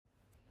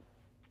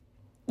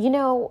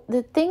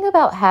The thing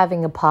about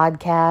having a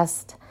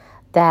podcast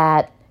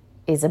that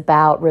is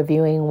about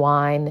reviewing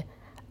wine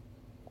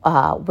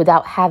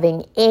without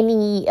having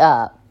any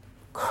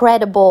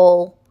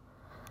credible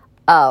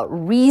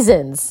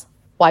reasons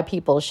why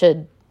people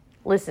should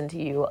listen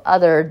to you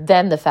other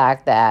than the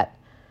fact that,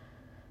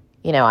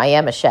 I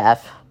am a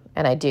chef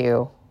and I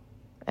do,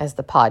 as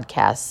the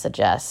podcast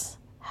suggests,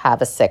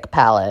 have a sick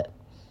palate,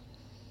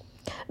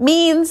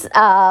 means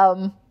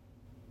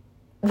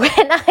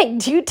when I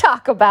do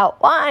talk about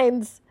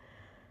wines,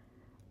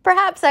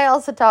 perhaps I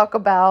also talk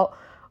about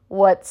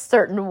what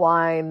certain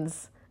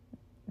wines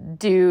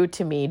do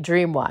to me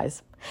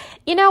dream-wise.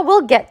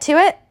 We'll get to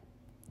it.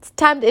 It's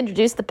time to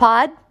introduce the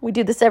pod. We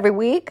do this every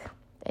week,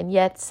 and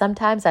yet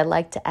sometimes I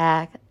like to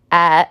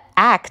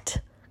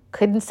act.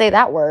 Couldn't say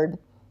that word.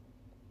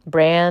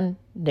 Brand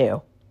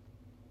new.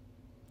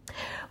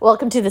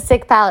 Welcome to the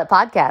Sick Palate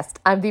Podcast.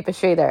 I'm Deepa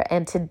Sridhar,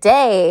 and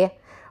today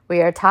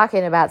we are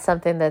talking about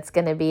something that's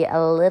going to be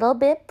a little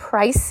bit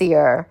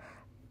pricier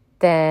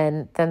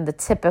than the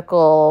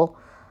typical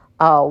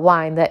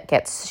wine that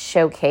gets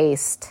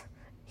showcased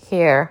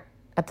here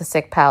at the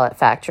Sick Palate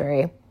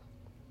Factory.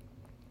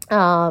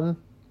 We're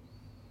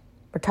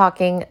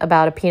talking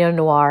about a Pinot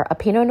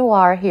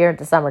Noir here in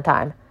the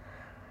summertime.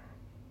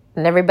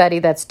 And everybody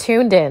that's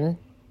tuned in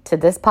to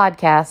this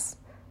podcast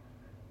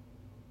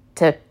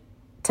to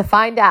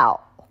find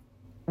out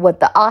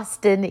what the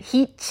Austin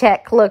heat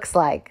check looks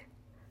like,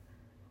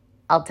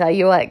 I'll tell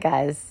you what,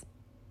 guys,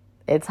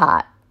 it's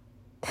hot.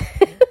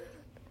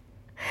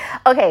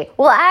 Okay,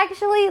 well,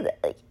 actually,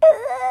 the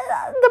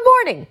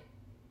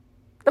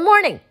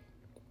morning.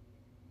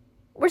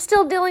 We're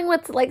still dealing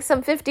with like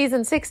some 50s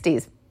and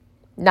 60s.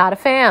 Not a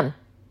fan.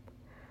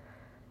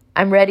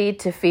 I'm ready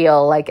to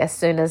feel like as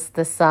soon as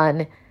the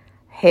sun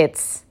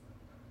hits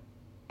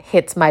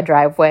my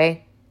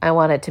driveway, I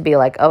want it to be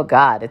like, oh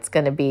God, it's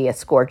going to be a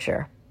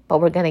scorcher.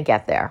 But we're going to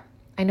get there.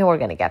 I know we're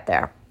going to get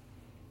there.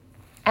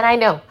 And I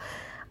know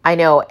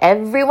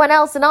everyone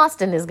else in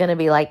Austin is going to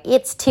be like,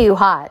 it's too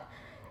hot.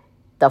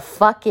 The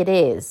fuck it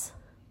is.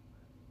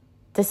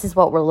 This is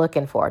what we're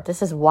looking for.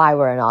 This is why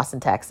we're in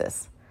Austin,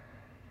 Texas.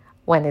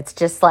 When it's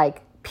just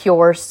like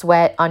pure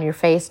sweat on your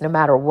face no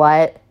matter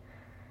what.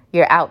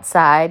 You're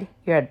outside.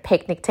 You're at a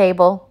picnic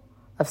table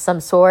of some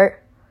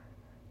sort.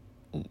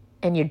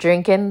 And you're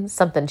drinking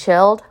something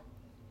chilled.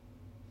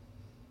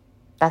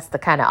 That's the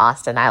kind of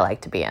Austin I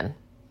like to be in.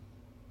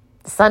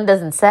 The sun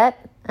doesn't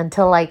set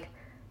until like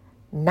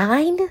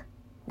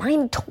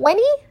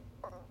 9:20?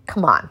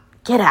 Come on,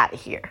 get out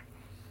of here.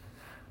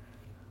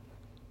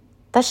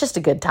 That's just a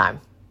good time.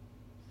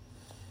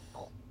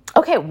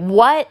 Okay,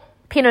 what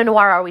Pinot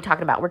Noir are we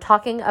talking about? We're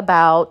talking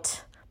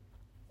about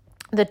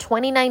the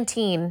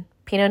 2019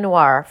 Pinot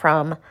Noir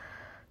from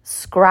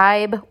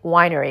Scribe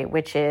Winery,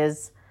 which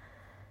is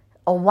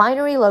a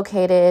winery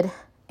located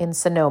in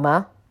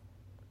Sonoma,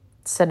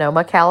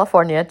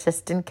 California,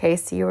 just in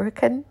case you were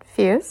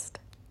confused.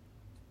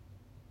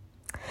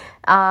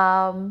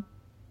 And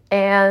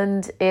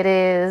it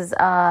is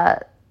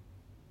a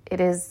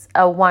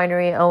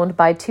winery owned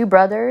by two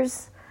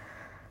brothers,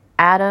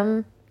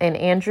 Adam and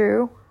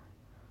Andrew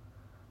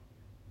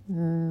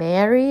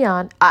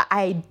Marion.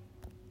 I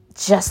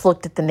just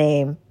looked at the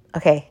name.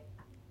 Okay,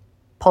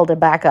 pulled it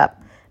back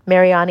up.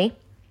 Mariani.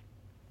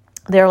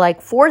 They're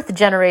like fourth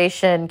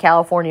generation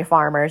California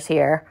farmers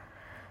here.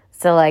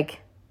 So like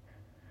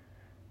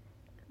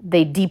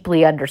they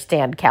deeply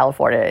understand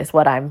California is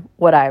what I'm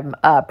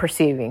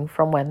perceiving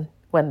from when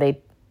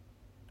they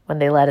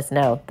let us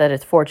know that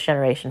it's fourth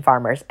generation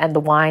farmers, and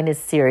the wine is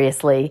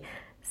seriously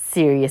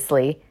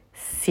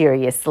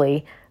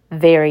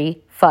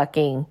very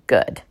fucking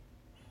good.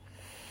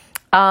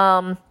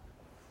 So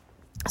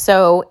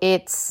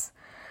it's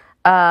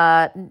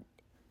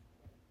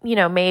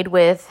made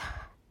with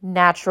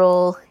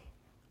natural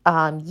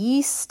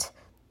yeast,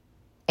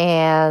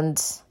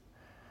 and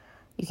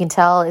you can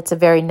tell it's a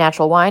very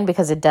natural wine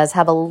because it does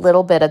have a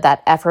little bit of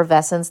that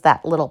effervescence,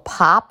 that little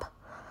pop.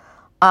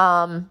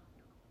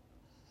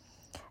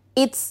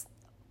 It's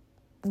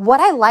what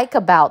I like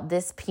about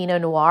this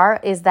Pinot Noir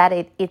is that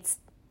it's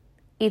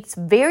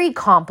very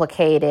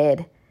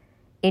complicated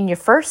in your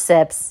first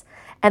sips,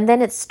 and then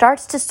it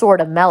starts to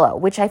sort of mellow,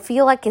 which I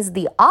feel like is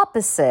the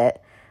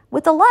opposite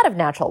with a lot of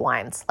natural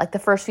wines. Like the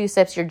first few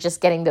sips, you're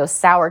just getting those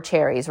sour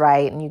cherries,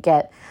 right? And you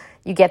get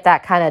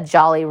that kind of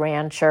Jolly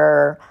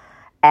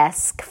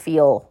Rancher-esque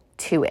feel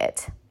to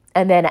it.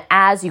 And then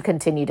as you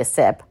continue to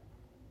sip,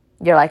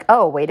 you're like,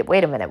 oh, wait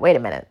a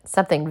minute.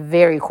 Something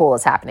very cool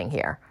is happening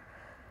here.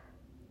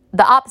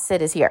 The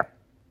opposite is here.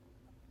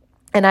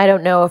 And I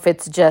don't know if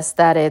it's just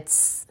that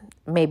it's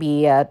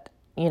maybe a,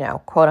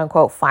 quote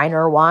unquote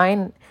finer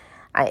wine.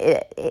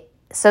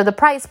 So the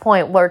price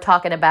point we're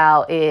talking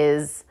about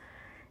is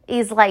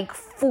like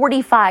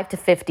 $45 to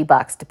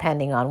 $50,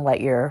 depending on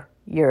what your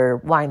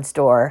wine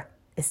store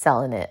is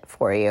selling it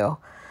for you.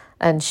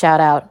 And shout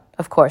out,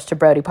 of course, to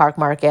Brody Park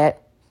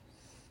Market.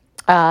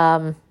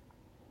 Found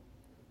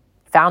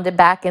it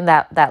back in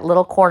that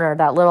little corner,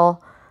 that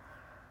little,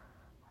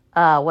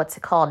 what's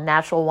it called?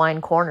 Natural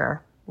wine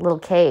corner little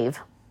cave.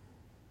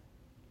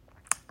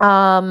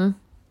 So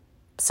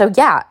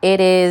yeah, it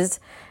is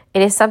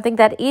something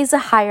that is a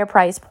higher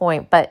price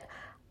point, but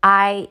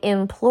I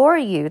implore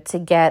you to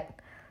get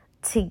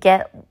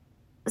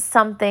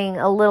something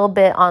a little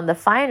bit on the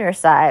finer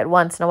side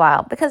once in a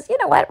while, because you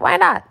know what? Why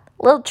not?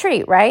 A little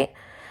treat, right?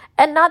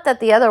 And not that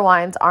the other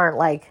wines aren't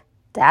like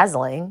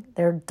dazzling.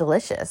 They're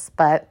delicious,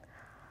 but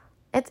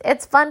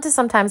it's fun to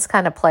sometimes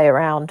kind of play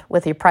around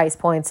with your price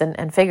points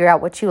and figure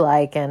out what you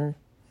like. And,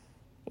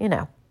 you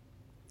know,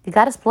 you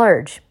got to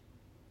splurge.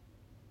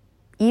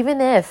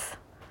 Even if,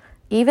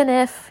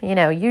 you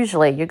know,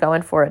 usually you're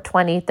going for a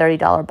 $20,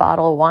 $30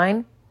 bottle of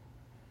wine,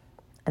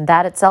 and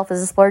that itself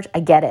is a splurge. I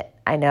get it.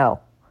 I know.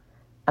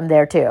 I'm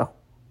there too.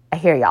 I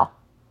hear y'all.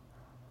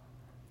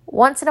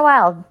 Once in a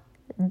while,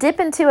 dip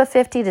into a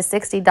 $50 to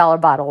 $60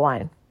 bottle of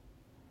wine.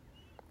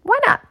 Why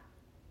not?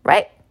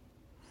 Right?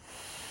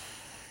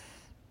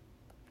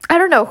 I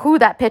don't know who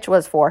that pitch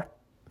was for.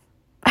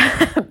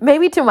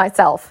 Maybe to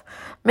myself.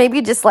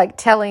 Maybe just like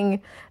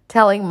telling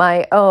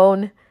my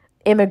own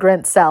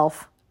immigrant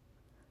self,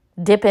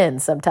 dip in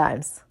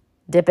sometimes.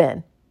 Dip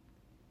in.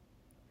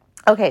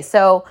 Okay,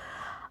 so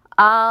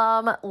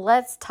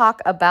let's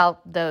talk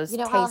about those. You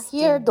know, I'll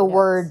hear the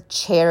word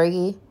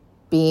cherry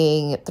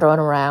being thrown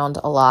around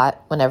a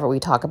lot whenever we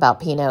talk about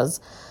Pinots,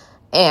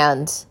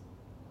 and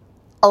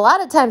a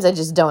lot of times I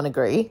just don't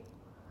agree.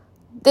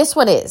 This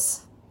one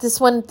is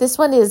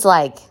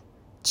like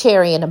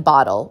cherry in a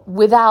bottle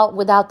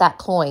without that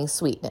cloying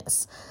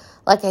sweetness.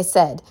 Like I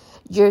said,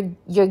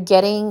 you're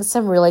getting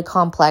some really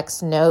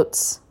complex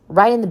notes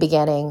right in the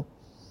beginning.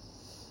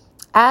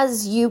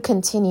 As you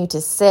continue to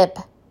sip,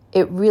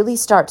 it really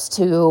starts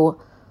to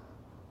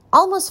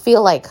almost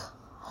feel like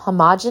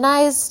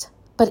homogenized,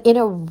 but in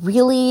a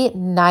really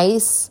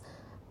nice,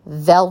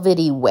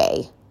 velvety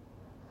way.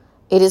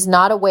 It is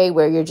not a way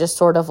where you're just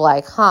sort of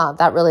like,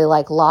 that really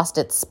like lost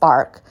its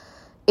spark.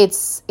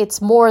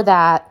 It's more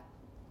that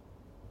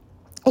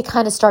it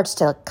kind of starts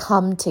to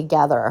come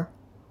together.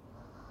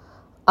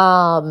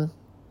 Tamarind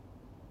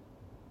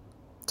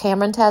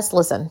test,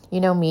 listen, you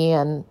know me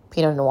and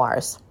Pinot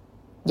Noirs.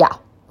 Yeah,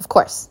 of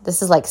course.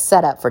 This is like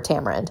set up for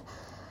tamarind.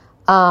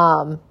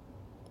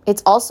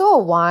 It's also a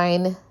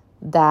wine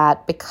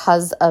that,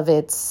 because of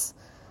its,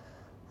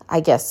 I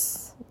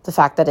guess, the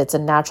fact that it's a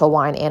natural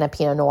wine and a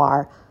Pinot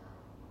Noir,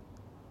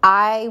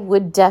 I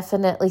would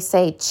definitely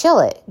say chill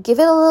it. Give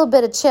it a little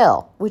bit of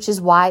chill, which is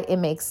why it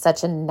makes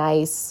such a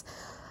nice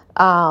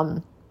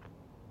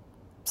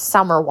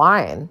summer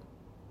wine.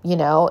 You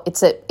know,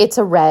 it's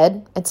a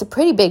red. It's a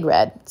pretty big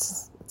red.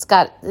 It's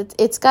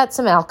got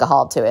some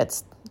alcohol to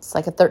it. It's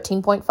like a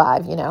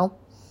 13.5, you know.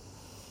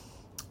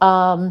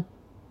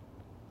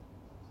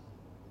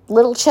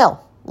 Little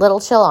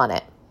chill on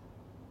it.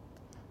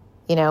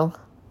 You know,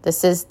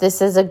 this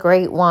is a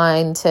great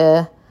wine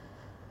to,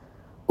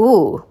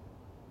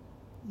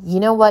 you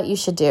know what you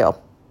should do?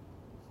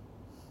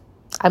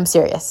 I'm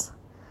serious.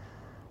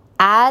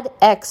 Add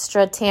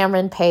extra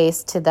tamarind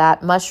paste to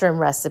that mushroom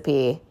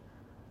recipe.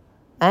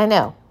 I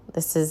know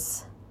this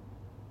is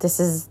a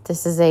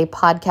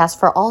podcast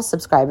for all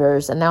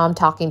subscribers, and now I'm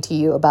talking to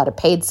you about a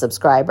paid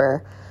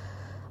subscriber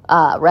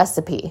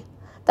recipe.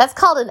 That's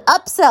called an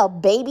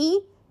upsell, baby.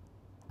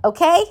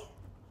 Okay?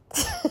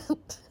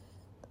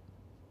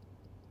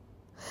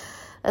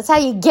 That's how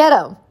you get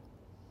them.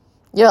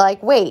 You're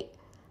like, wait,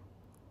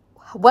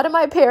 what am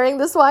I pairing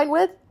this wine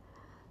with?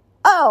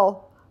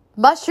 Oh,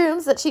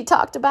 mushrooms that she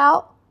talked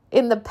about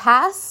in the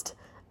past,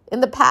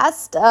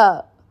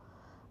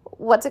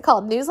 what's it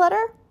called,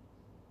 newsletter?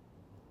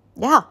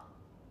 Yeah,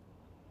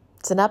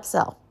 it's an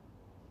upsell.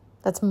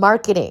 That's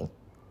marketing,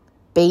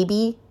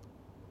 baby.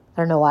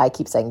 I don't know why I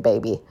keep saying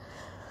baby.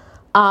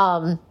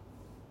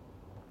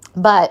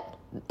 But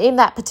in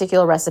that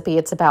particular recipe,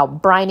 it's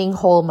about brining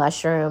whole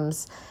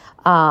mushrooms,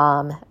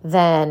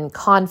 then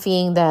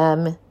confying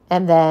them,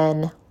 and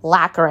then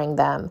lacquering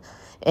them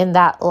in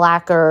that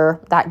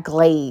lacquer, that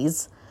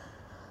glaze.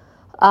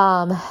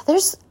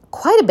 There's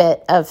quite a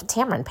bit of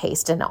tamarind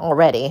paste in it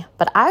already,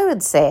 but I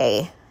would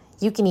say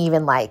you can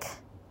even like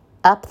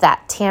up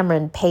that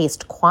tamarind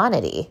paste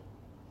quantity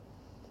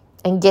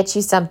and get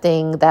you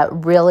something that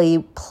really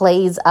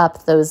plays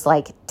up those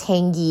like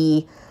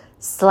tangy,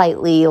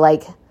 slightly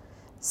like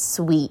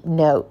sweet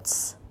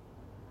notes.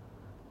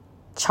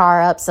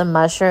 Char up some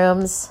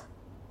mushrooms,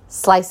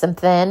 slice them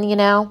thin, you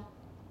know,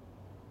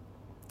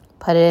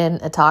 put it in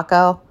a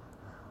taco.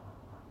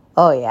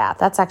 Oh yeah,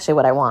 that's actually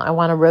what I want. I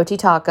want a roti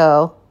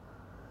taco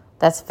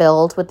that's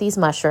filled with these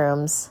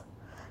mushrooms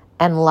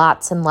and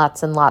lots and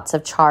lots and lots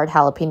of charred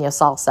jalapeno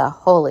salsa.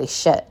 Holy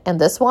shit. And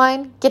this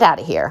wine, get out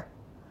of here.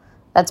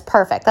 That's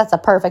perfect. That's a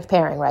perfect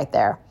pairing right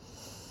there.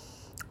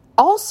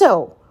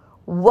 Also,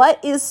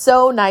 what is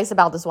so nice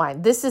about this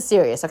wine? This is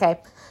serious,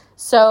 okay?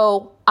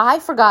 So I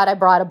forgot I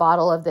brought a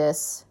bottle of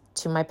this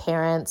to my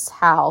parents'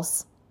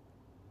 house.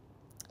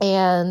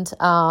 And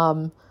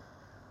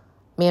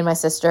me and my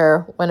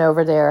sister went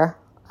over there.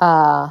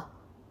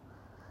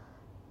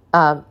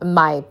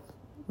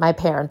 My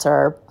parents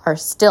are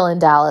still in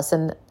Dallas,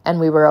 and and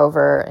we were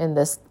over in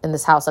this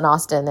house in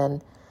Austin,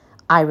 and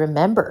I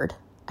remembered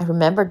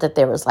that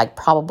there was like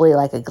probably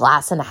like a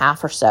glass and a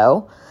half or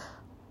so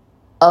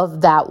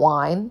of that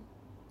wine.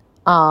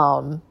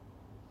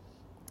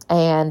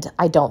 And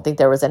I don't think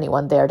there was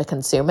anyone there to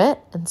consume it.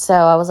 And so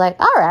I was like,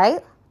 all right,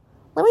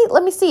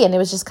 let me see. And it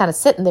was just kind of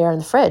sitting there in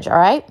the fridge. All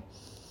right.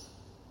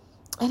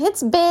 And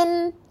it's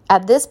been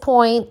at this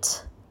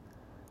point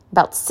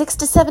about 6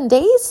 to 7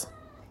 days.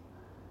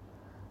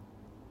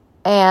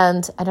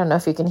 And I don't know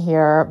if you can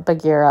hear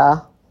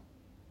Bagheera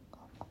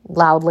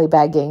loudly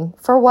begging.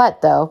 For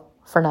what, though?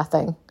 For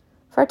nothing.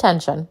 For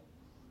attention.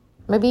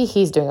 Maybe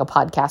he's doing a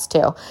podcast,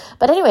 too.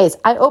 But anyways,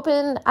 I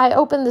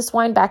open this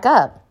wine back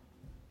up.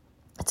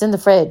 It's in the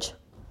fridge.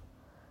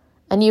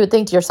 And you would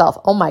think to yourself,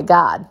 oh, my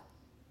God,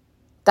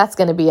 that's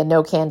going to be a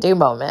no can do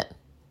moment.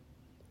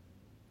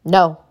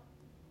 No,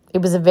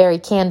 it was a very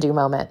can do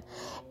moment.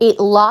 It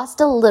lost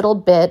a little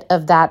bit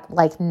of that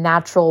like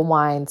natural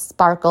wine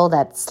sparkle,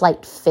 that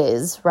slight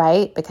fizz,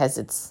 right? Because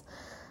it's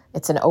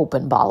an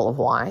open bottle of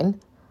wine.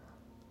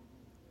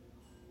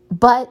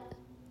 But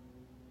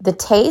the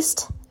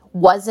taste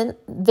wasn't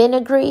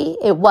vinegary.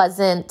 It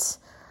wasn't,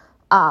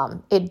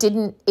 it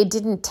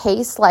didn't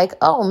taste like,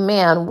 oh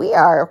man, we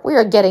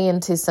are getting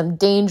into some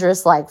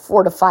dangerous like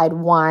fortified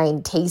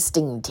wine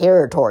tasting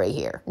territory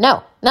here.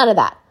 No, none of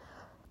that.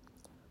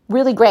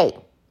 Really great.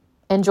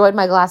 Enjoyed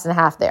my glass and a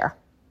half there.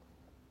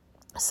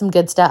 Some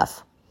good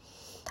stuff.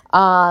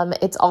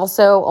 It's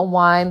also a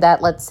wine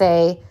that, let's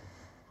say,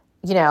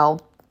 you know,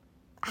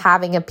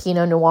 having a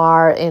Pinot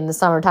Noir in the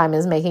summertime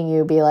is making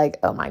you be like,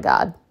 oh my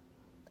God,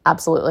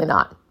 absolutely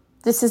not.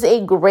 This is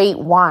a great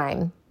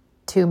wine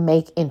to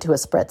make into a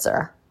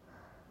spritzer.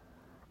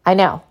 I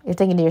know. You're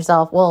thinking to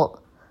yourself,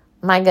 well,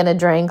 am I going to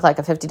drink like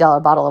a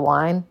 $50 bottle of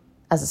wine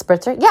as a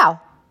spritzer? Yeah,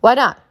 why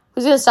not?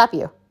 Who's going to stop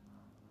you?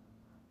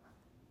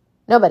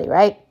 Nobody,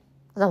 right?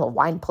 There's not the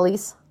wine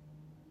police.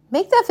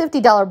 Make that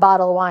 $50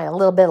 bottle of wine a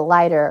little bit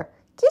lighter.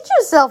 Get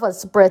yourself a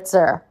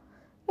spritzer.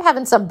 You're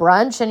having some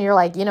brunch and you're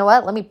like, you know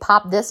what? Let me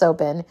pop this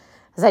open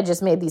because I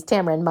just made these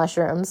tamarind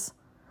mushrooms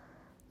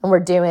and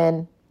we're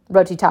doing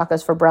roti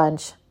tacos for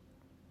brunch.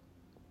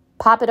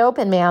 Pop it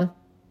open, man.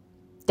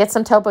 Get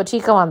some Topo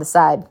Chico on the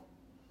side.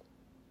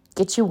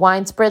 Get you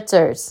wine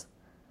spritzers.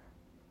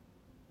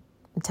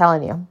 I'm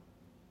telling you,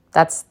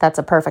 that's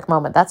a perfect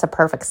moment. That's a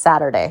perfect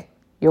Saturday.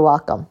 You're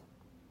welcome.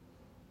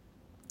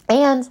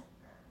 And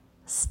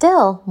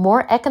still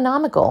more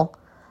economical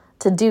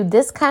to do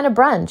this kind of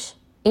brunch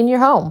in your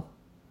home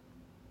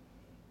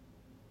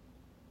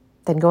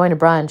than going to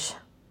brunch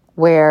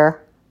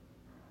where,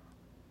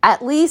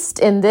 at least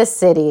in this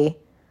city,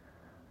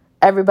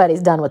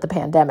 everybody's done with the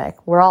pandemic.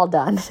 We're all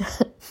done.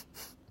 The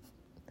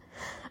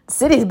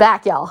city's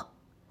back, y'all.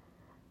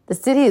 The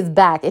city is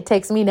back. It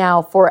takes me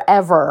now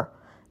forever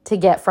to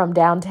get from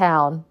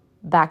downtown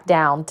back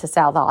down to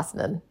South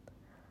Austin.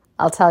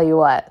 I'll tell you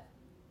what.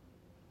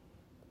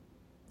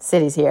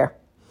 City's here.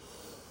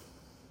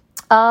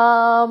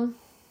 I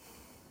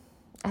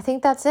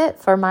think that's it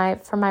for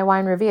my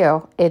wine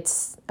review.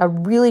 It's a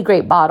really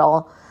great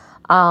bottle.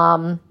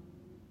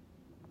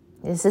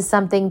 This is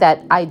something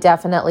that I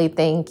definitely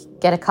think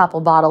get a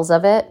couple bottles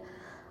of it.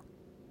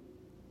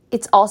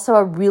 It's also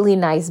a really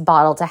nice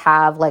bottle to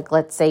have. Like,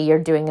 let's say you're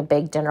doing a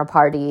big dinner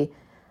party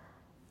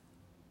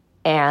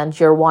and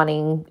you're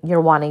wanting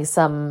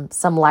some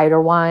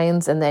lighter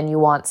wines and then you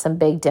want some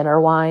big dinner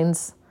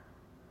wines.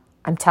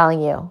 I'm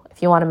telling you,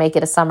 if you want to make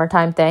it a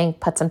summertime thing,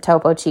 put some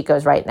Topo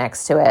Chicos right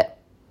next to it.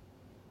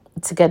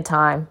 It's a good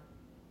time.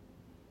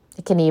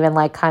 It can even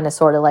like kind of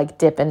sort of like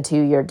dip into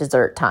your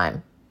dessert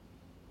time.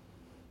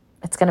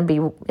 It's going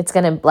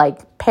to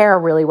like pair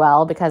really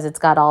well because it's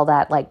got all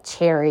that like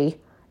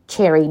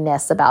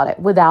cherryness about it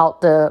without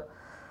the,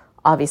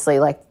 obviously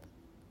like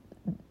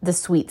the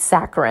sweet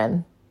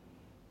saccharin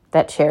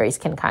that cherries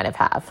can kind of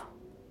have.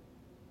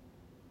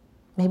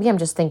 Maybe I'm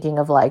just thinking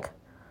of like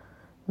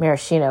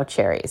maraschino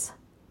cherries.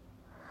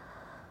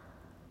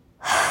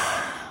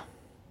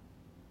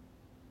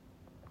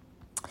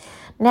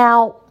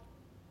 Now,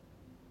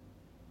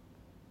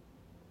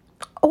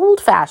 old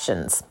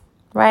fashions,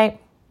 right?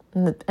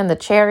 And the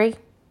cherry.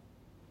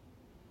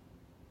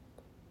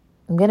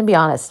 I'm going to be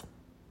honest.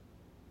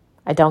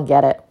 I don't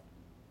get it.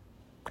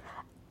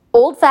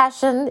 Old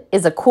fashioned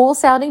is a cool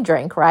sounding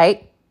drink,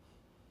 right?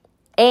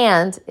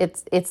 And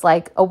it's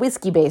like a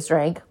whiskey based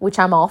drink, which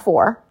I'm all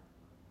for.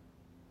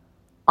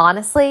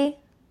 Honestly,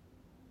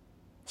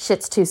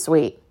 shit's too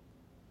sweet.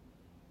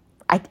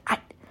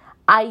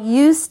 I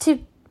used to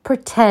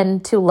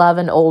pretend to love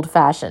an old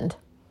fashioned.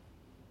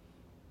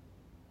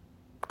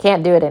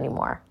 Can't do it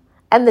anymore.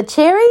 And the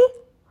cherry,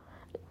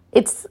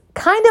 it's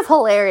kind of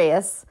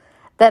hilarious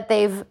that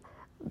they've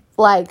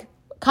like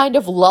kind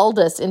of lulled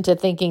us into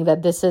thinking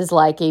that this is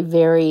like a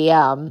very,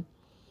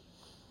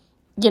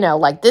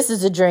 like this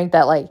is a drink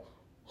that like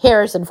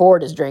Harrison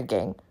Ford is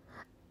drinking.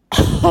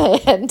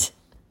 And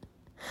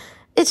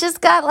it's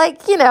just got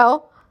like,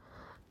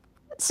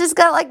 it's just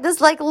got like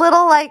this like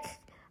little like,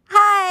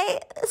 hi,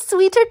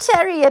 sweeter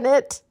cherry in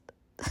it.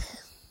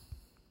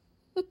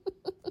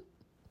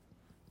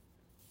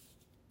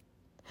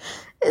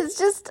 It's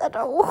just, who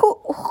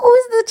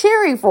is the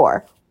cherry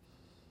for?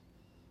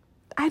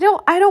 I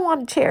don't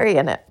want cherry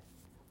in it.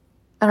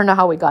 I don't know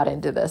how we got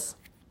into this.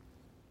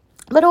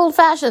 But old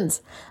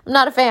fashions, I'm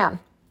not a fan.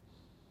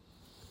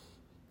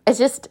 It's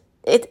just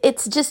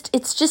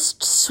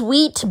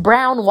sweet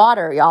brown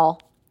water,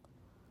 y'all.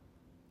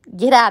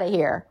 Get out of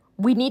here.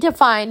 We need to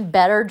find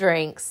better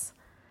drinks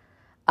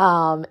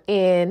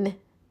and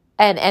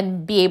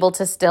be able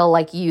to still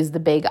like use the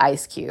big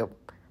ice cube.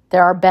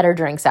 There are better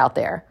drinks out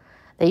there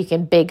that you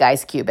can big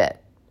ice cube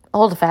it.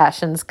 Old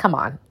fashions, come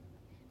on.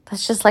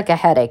 That's just like a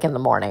headache in the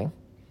morning.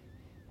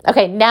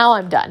 Okay, now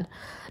I'm done.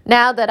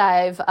 Now that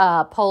I've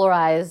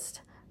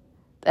polarized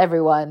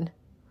everyone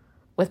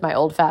with my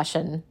old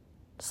fashioned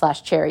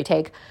 / cherry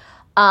take,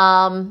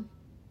 coming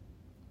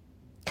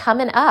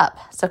up.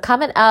 So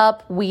coming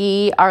up,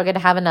 we are going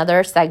to have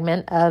another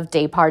segment of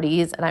day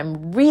parties, and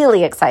I'm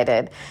really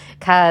excited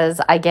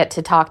because I get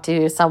to talk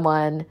to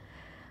someone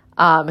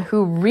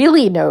who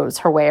really knows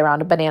her way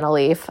around a banana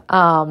leaf.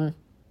 And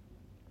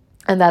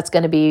that's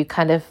going to be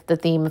kind of the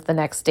theme of the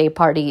next day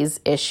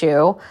parties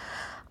issue.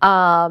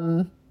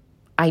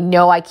 I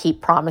know I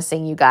keep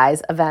promising you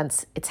guys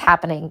events. It's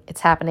happening.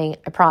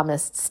 I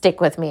promise. Stick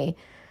with me.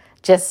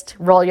 Just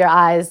roll your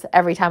eyes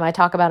every time I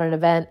talk about an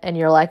event and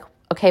you're like,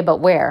 okay, but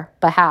where?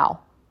 But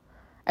how?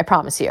 I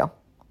promise you.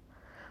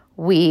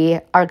 We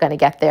are going to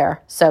get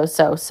there so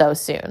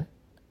soon.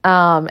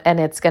 And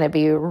it's going to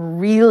be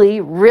really,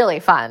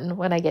 really fun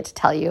when I get to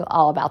tell you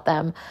all about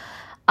them.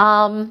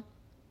 And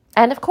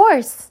of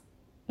course,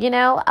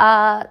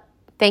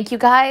 thank you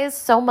guys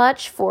so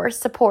much for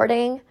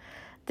supporting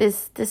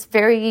this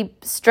very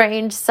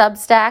strange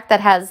Substack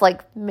that has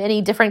like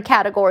many different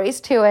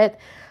categories to it.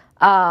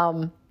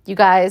 You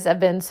guys have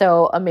been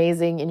so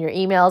amazing in your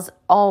emails.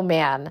 Oh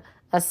man,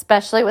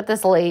 especially with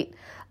this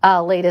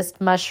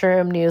latest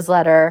mushroom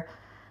newsletter.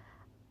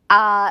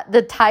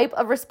 The type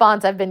of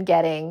response I've been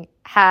getting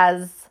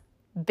has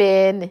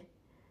been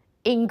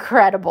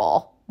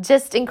incredible.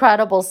 Just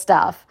incredible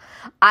stuff.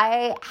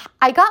 I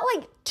got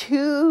like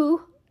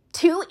two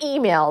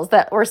emails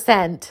that were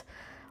sent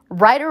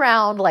right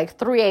around like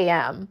 3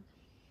 a.m.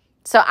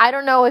 So I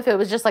don't know if it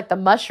was just like the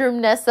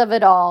mushroomness of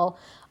it all.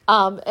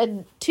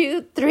 And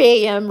 3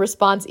 a.m.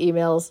 response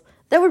emails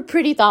that were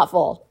pretty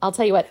thoughtful. I'll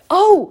tell you what.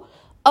 Oh,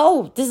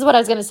 this is what I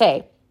was going to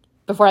say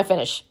before I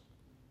finish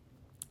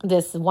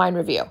this wine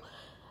review.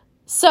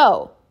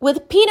 So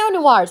with Pinot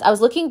Noirs, I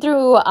was looking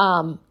through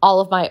all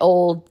of my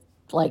old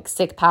like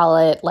sick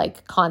palate,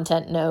 like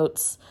content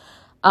notes,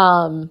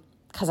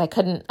 because I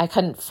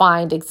couldn't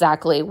find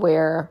exactly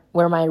where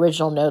my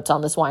original notes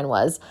on this wine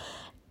was.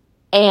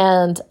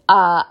 And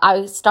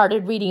I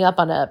started reading up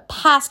on a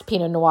past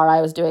Pinot Noir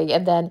I was doing,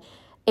 and then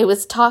it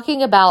was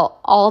talking about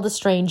all the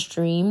strange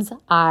dreams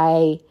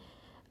I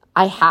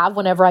have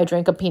whenever I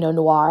drink a Pinot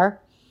Noir.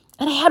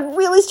 And I had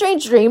really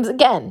strange dreams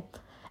again.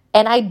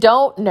 And I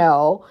don't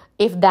know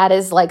if that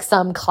is like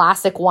some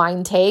classic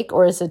wine take,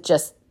 or is it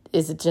just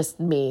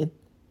me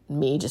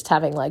just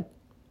having like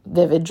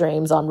vivid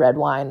dreams on red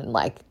wine, and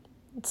like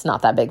it's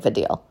not that big of a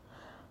deal.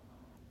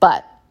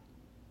 But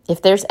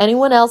if there's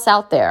anyone else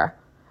out there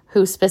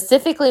who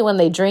specifically when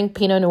they drink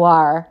Pinot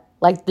Noir,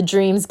 like the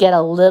dreams get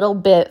a little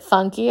bit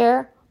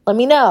funkier, let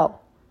me know.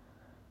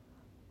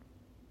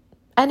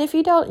 And if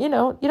you don't, you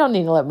don't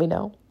need to let me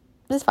know.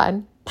 It's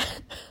fine.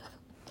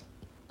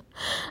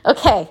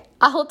 Okay,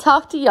 I'll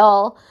talk to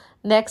y'all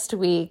next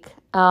week.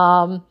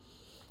 And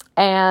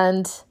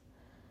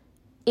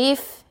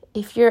if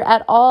you're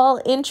at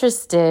all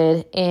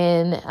interested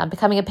in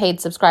becoming a paid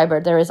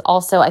subscriber, there is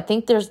also, I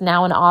think there's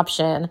now an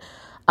option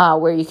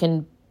where you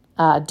can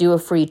do a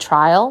free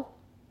trial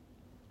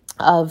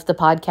of the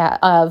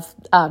podcast,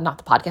 not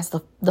the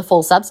podcast, the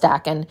full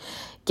Substack, and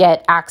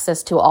get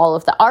access to all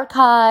of the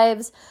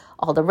archives,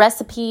 all the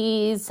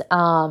recipes,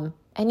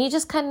 and you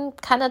just kind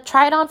of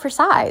try it on for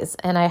size.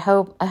 And I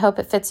hope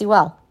it fits you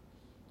well.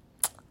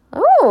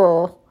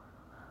 Ooh,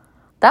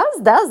 that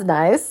was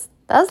nice.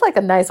 That was like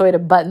a nice way to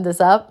button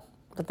this up.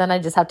 But then I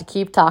just have to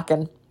keep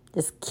talking.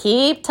 Just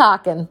keep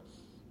talking.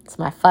 It's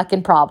my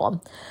fucking problem.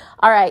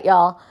 All right,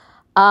 y'all.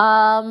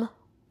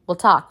 We'll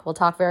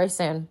talk very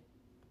soon.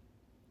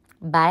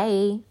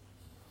 Bye.